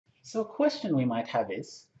So a question we might have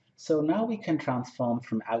is, so now we can transform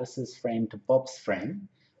from Alice's frame to Bob's frame.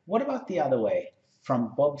 What about the other way,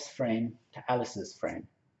 from Bob's frame to Alice's frame?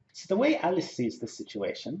 So the way Alice sees the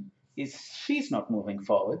situation is she's not moving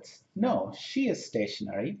forwards. No, she is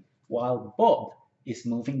stationary, while Bob is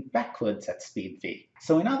moving backwards at speed v.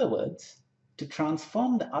 So in other words, to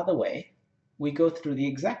transform the other way, we go through the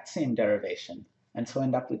exact same derivation, and so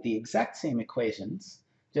end up with the exact same equations,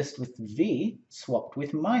 just with v swapped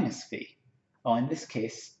with minus v, or in this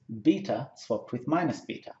case, beta swapped with minus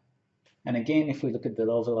beta. And again, if we look at the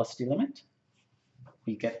low velocity limit,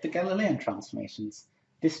 we get the Galilean transformations,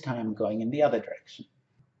 this time going in the other direction.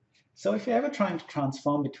 So if you're ever trying to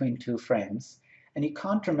transform between two frames, and you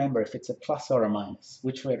can't remember if it's a plus or a minus,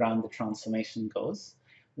 which way around the transformation goes,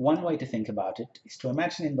 one way to think about it is to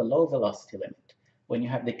imagine in the low velocity limit, when you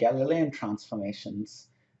have the Galilean transformations,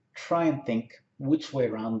 try and think which way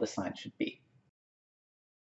around the sign should be.